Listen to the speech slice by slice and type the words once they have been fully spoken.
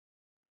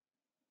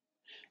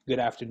Good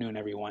afternoon,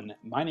 everyone.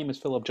 My name is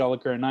Phillip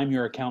Jolicoeur, and I'm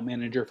your account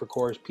manager for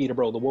Corus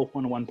Peterborough, the Wolf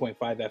 101.5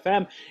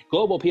 FM,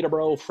 Global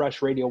Peterborough,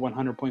 Fresh Radio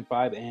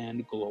 100.5,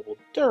 and Global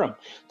Durham.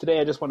 Today,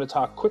 I just want to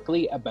talk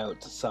quickly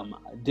about some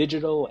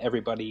digital.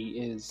 Everybody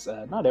is,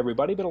 not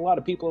everybody, but a lot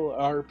of people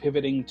are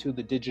pivoting to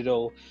the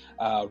digital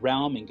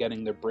realm and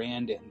getting their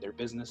brand and their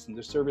business and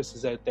their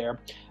services out there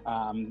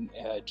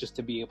just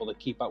to be able to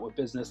keep up with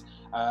business.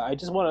 I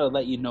just want to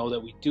let you know that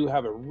we do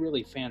have a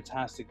really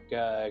fantastic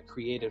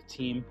creative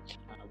team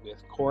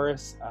with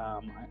Corus.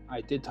 I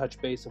did touch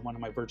base on one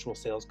of my virtual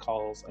sales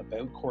calls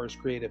about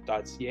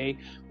coruscreative.ca,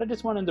 but I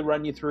just wanted to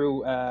run you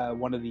through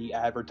one of the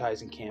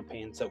advertising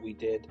campaigns that we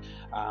did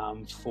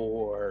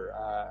for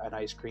an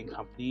ice cream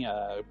company,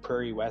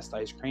 Prairie West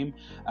Ice Cream.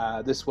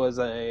 This was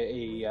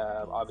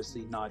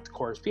obviously not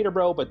Corus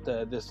Peterborough, but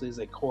this is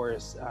a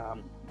Corus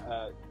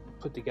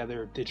put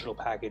together digital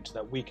package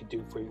that we could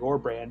do for your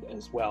brand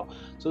as well.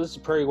 So this is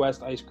Prairie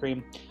West Ice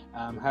Cream.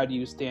 How do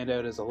you stand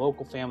out as a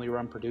local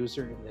family-run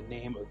producer in the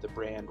name of the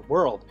brand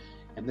world?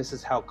 And this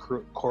is how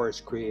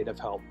Corus Creative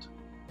helped.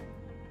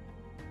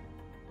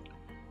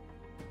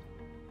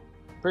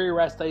 Prairie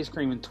West Ice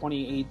Cream in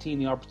 2018,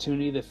 the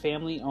opportunity, the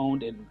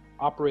family-owned and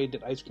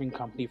operated ice cream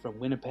company from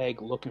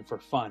Winnipeg looking for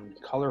fun,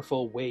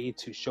 colorful way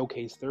to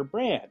showcase their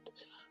brand.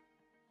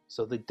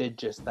 So they did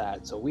just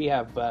that. So we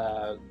have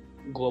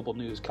Global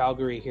News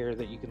Calgary here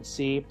that you can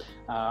see.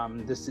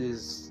 This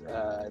is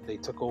they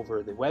took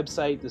over the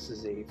website. This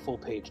is a full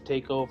page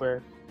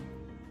takeover.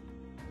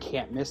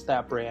 Can't miss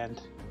that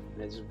brand,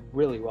 and it's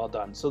really well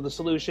done. So the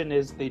solution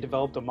is they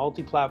developed a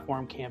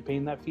multi-platform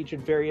campaign that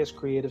featured various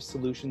creative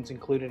solutions,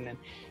 including an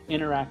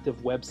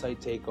interactive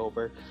website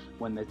takeover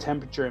when the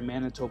temperature in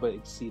Manitoba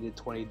exceeded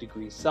 20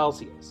 degrees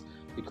Celsius.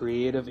 The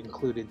creative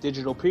included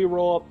digital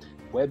pre-roll,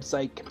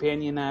 website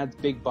companion ads,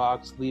 big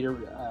box,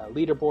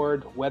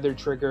 leaderboard, weather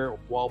trigger,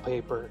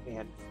 wallpaper,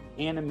 and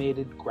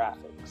animated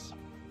graphics.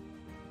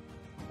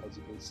 As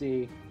you can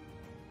see,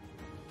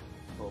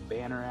 a little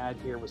banner ad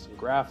here with some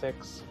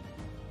graphics.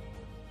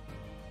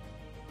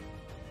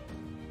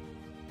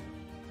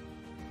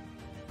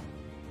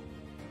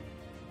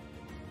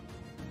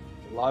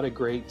 A lot of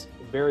great,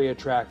 very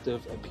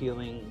attractive,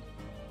 appealing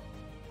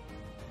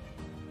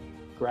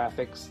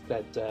graphics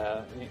that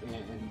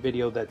and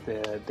video that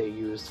they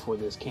used for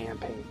this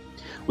campaign.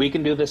 We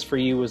can do this for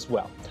you as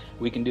well.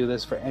 We can do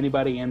this for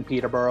anybody in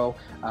Peterborough,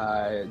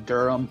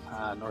 Durham,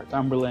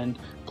 Northumberland.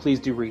 Please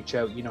do reach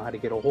out. You know how to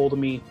get a hold of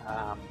me.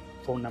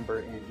 Phone number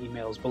and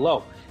emails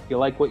below. If you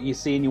like what you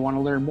see and you want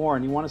to learn more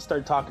and you want to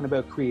start talking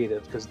about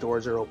creative because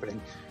doors are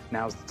opening,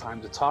 now's the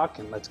time to talk,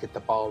 and let's get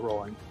the ball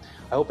rolling.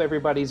 I hope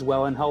everybody's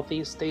well and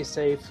healthy. Stay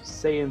safe,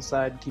 stay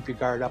inside, keep your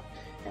guard up,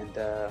 and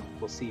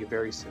we'll see you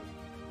very soon.